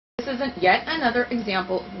isn't yet another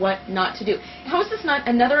example of what not to do. How is this not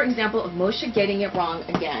another example of Moshe getting it wrong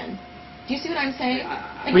again? Do you see what I'm saying?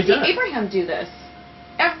 We see Abraham do this.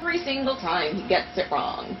 Every single time he gets it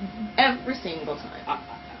wrong. Every single time.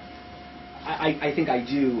 I think I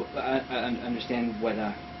do understand what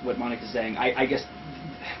Monica's saying. I guess,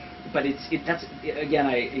 but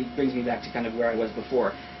it brings me back to kind of where I was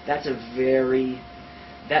before. That's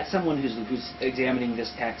someone who's examining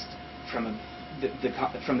this text from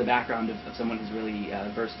the background of someone who's really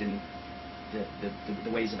versed in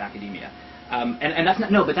the ways of academia. And that's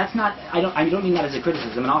not, no, but that's not, I don't mean that as a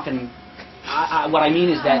criticism, and often, what I mean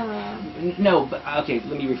is that, no, but, okay,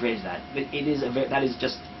 let me rephrase that. That is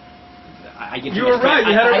just, I give you were right,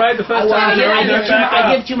 you had it right the first time.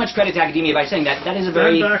 I give too much credit to academia by saying that is a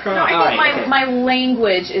very... No, I think my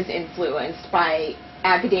language is influenced by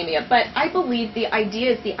academia, but I believe the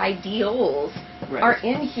ideas, the ideals are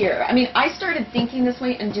in here. I mean, I started thinking this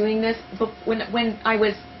way and doing this when I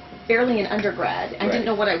was barely an undergrad and didn't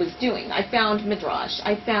know what I was doing. I found Midrash.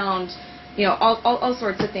 I found, all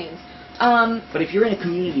sorts of things. But if you're in a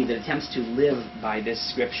community that attempts to live by this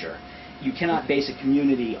scripture, you cannot base a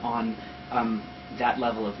community on that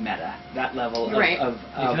level of meta, that level of... You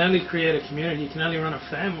can only create a community, you can only run a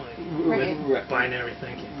family with binary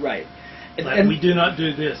thinking. Right. Like we do not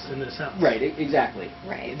do this in this house. Right, exactly.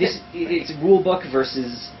 Right. It's rule book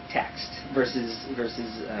versus text versus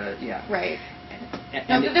Right.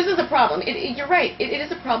 Now, this is a problem. You're right. It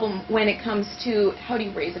is a problem when it comes to how do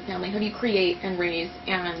you raise a family, how do you create and raise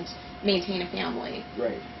and maintain a family.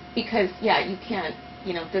 Right. Because, you can't,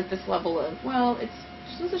 there's this level of,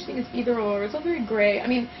 there's no such thing as either or. It's all very gray. I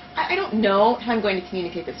mean, I don't know how I'm going to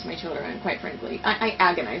communicate this to my children, quite frankly. I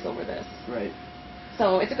agonize over this. Right.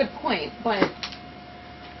 So it's a good point, but...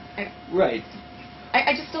 I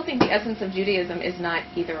just still think the essence of Judaism is not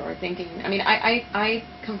either or thinking. I mean, I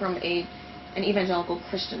come from an evangelical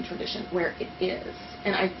Christian tradition where it is.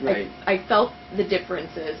 And I felt the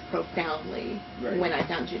differences profoundly when I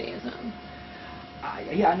found Judaism.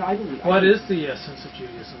 I believe. What is the essence of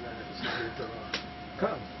Judaism then, if it's not either or?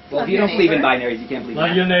 Well, if you don't believe in binaries, you can't believe in...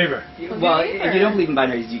 Love your neighbor. Well, if you don't believe in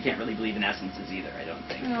binaries, you can't really believe in essences either, I don't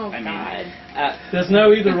think. Oh, God. There's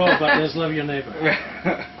no either or, but there's love your neighbor.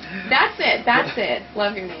 That's it.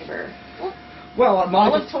 Love your neighbor. Well,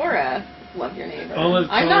 all of Torah, love your neighbor.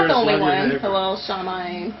 I'm not the only one. Hello,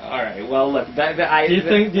 Shammai. All right. Well, look. Do you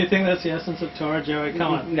think that's the essence of Torah, Joey?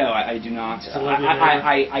 Come on. No, I do not.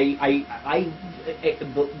 I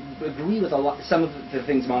agree with some of the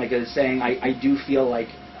things Monica is saying. I do feel like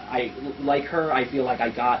I feel like I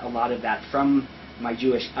got a lot of that from my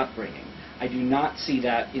Jewish upbringing. I do not see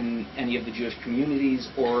that in any of the Jewish communities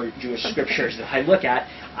or Jewish scriptures that I look at.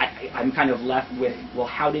 I'm kind of left with, well,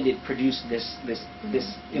 how did it produce this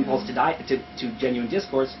impulse to genuine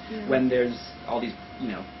discourse when there's all these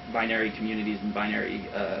binary communities and binary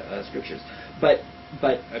scriptures? But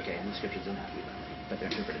okay, and the scriptures don't have to be binary, but they're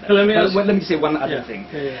interpreted that way. Let me say one other thing.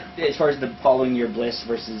 As far as the following your bliss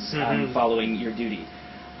versus following your duty.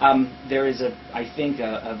 There is, I think,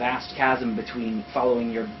 a vast chasm between following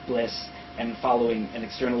your bliss and following an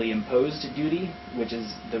externally imposed duty, which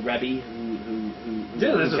is the Rebbe who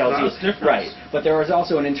there's tells a vast difference. Right. But there is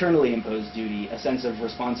also an internally imposed duty, a sense of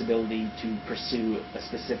responsibility to pursue a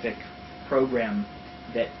specific program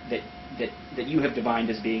that you have defined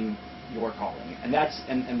as being your calling, and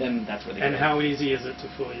then that's where they And go. how easy is it to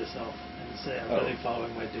fool yourself and say, I'm really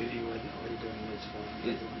following my duty when all you're doing is following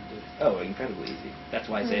what you want to do? Oh, incredibly easy. That's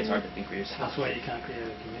why I say it's hard to think for yourself. That's why you can't create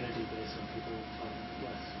a community based on people following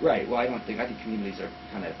less. Right. Well, I think communities are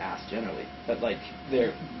kind of ass generally, but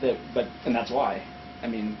and that's why. I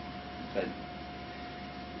mean, but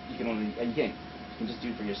you can just do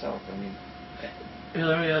it for yourself. I mean.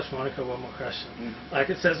 Let me ask Monica one more question. Like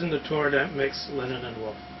it says in the Torah, don't mix linen and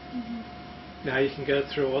wool. Now you can go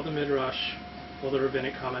through all the Midrash, all the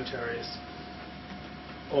rabbinic commentaries,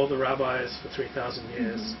 all the rabbis for 3,000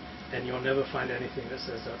 years, and you'll never find anything that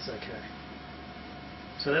says that's okay.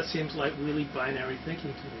 So that seems like really binary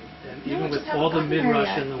thinking to me. And even with all the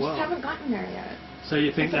Midrash in the world. We haven't gotten there yet. So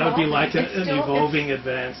you think that would be like an evolving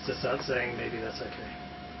advance to start saying maybe that's okay?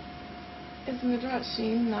 Is Midrash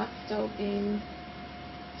not still being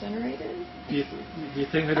generated? Do you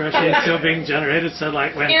think Midrash is still being generated? So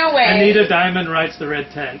like when in a way, Anita Diamond writes The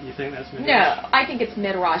Red Tent, you think that's Midrash? No, I think it's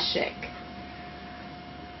Midrashic.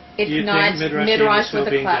 It's do you not think Midrash is still with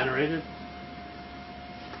a being clap. generated?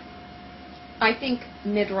 I think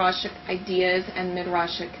Midrashic ideas and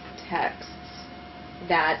Midrashic texts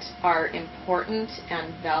that are important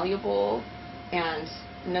and valuable and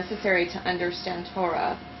necessary to understand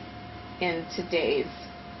Torah in today's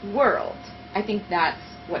world I think that's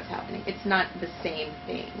what's happening. It's not the same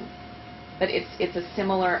thing, but it's a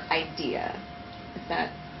similar idea. Is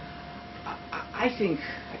that? I think,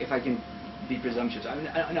 if I can be presumptuous, I mean,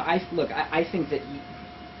 I think that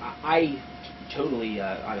I totally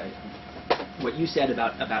what you said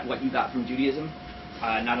about what you got from Judaism.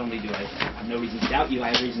 Not only do I have no reason to doubt you, I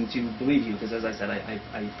have reason to believe you, because as I said, I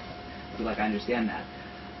feel like I understand that.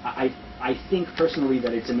 I think personally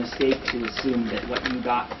that it's a mistake to assume that what you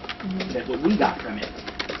got, that what we got from it,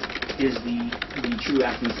 is the true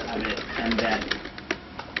essence of it, and that,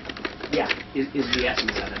 is the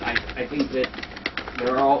essence of it. I think that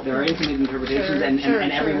there are infinite interpretations,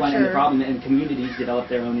 and everyone in the problem and communities develop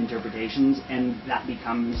their own interpretations, and that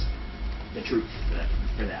becomes the truth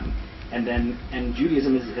for them. And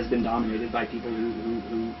Judaism has been dominated by people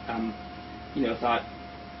who thought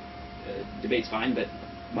debate's fine, but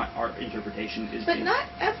our interpretation is. But not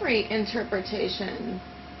every interpretation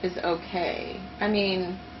is okay. I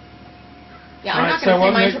mean, I'm not going to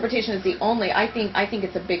say my interpretation is the only. I think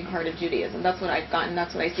it's a big part of Judaism. That's what I've gotten.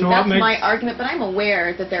 That's what I see. That's my argument. But I'm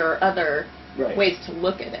aware that there are other ways to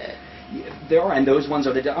look at it. There are, and those ones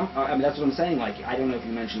are the. I mean, that's what I'm saying. Like, I don't know if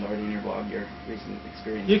you mentioned already in your blog your recent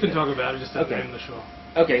experience. You can talk about it. Just at the end of the show.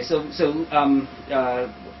 Okay, so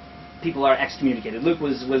people are excommunicated. Luke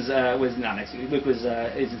was not excommunicated. Luke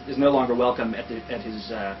is no longer welcome at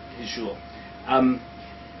his shul.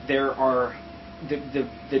 There are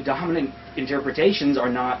the dominant interpretations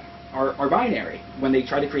are binary. When they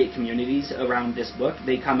try to create communities around this book,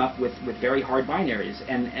 they come up with very hard binaries,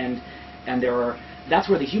 and there are. That's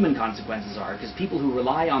where the human consequences are, because people who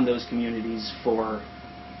rely on those communities for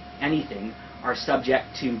anything are subject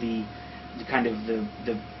to the kind of the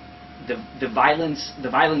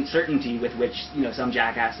violent certainty with which some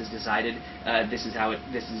jackass has decided this is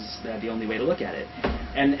the only way to look at it,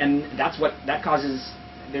 and that causes.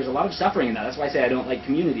 There's a lot of suffering in that. That's why I say I don't like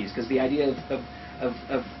communities, because the idea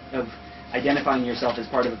of identifying yourself as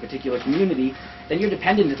part of a particular community, then you're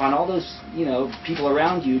dependent upon all those people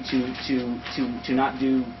around you to not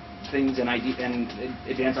do things and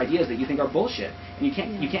advance ideas that you think are bullshit. And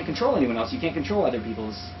you can't control anyone else. You can't control other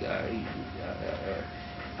people's.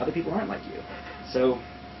 Other people aren't like you. So.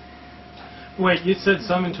 Wait, you said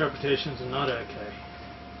some interpretations are not okay.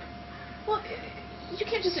 Well, you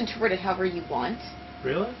can't just interpret it however you want.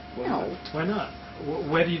 Really? No. Why not?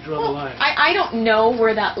 Where do you draw the line? I don't know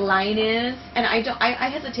where that line is, and I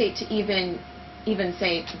hesitate to even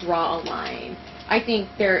say draw a line. I think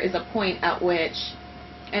there is a point at which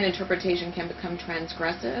an interpretation can become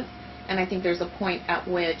transgressive, and I think there's a point at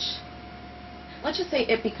which, let's just say,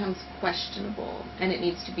 it becomes questionable and it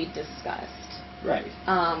needs to be discussed. Right.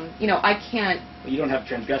 I can't. Well, you don't have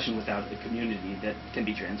transgression without a community that can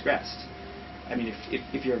be transgressed. I mean,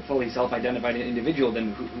 if you're a fully self-identified individual,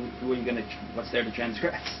 then who are you going to? What's there to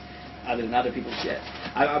transgress, other than other people's shit?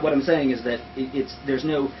 What I'm saying is that there's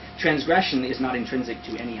no transgression is not intrinsic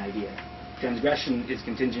to any idea. Transgression is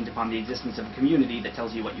contingent upon the existence of a community that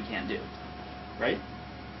tells you what you can't do, right?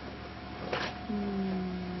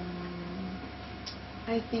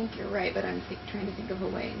 I think you're right, but I'm trying to think of a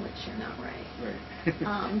way in which you're not right. Right.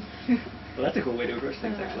 Well, that's a cool way to approach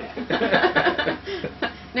things, actually.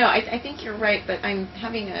 No, I think you're right, but I'm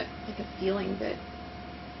having a feeling that.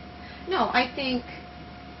 No, I think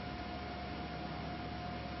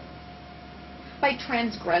by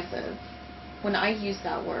transgressive, when I use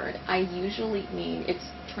that word, I usually mean it's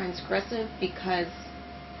transgressive because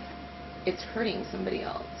it's hurting somebody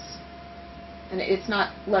else. And it's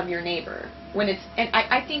not love your neighbor. When it's, and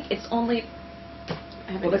I think it's only,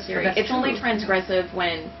 it's only transgressive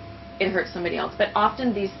when it hurts somebody else. But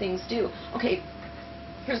often these things do. Okay,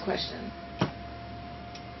 here's a question.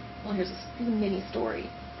 Well, here's a mini story.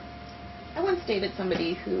 I once dated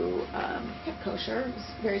somebody who kept kosher, was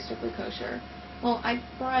very strictly kosher. Well, I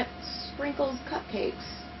brought Sprinkles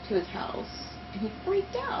cupcakes to his house, and he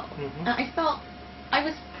freaked out. And I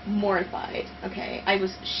was mortified. Okay, I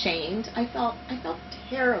was shamed. I felt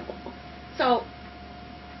terrible. So,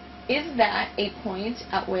 is that a point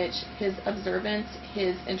at which his observance,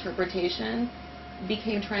 his interpretation,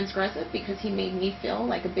 became transgressive because he made me feel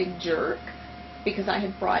like a big jerk because I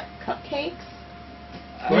had brought cupcakes?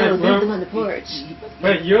 Leave them on the porch.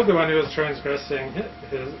 Wait, you're the one who was transgressing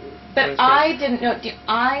his. But I didn't know.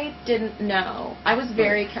 I didn't know. I was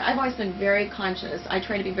very. I've always been very conscious. I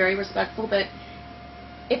try to be very respectful, but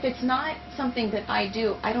if it's not something that I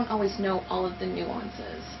do, I don't always know all of the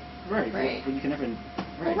nuances. Right. Right. Well, you can never.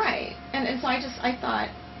 Right. Right. And so I thought.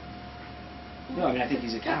 No, I mean I think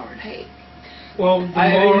he's a coward. Hey. Well,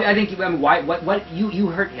 I think why? What? You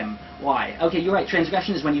hurt him? Why? Okay, you're right.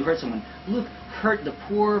 Transgression is when you hurt someone. Luke, hurt the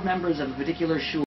poor members of a particular shul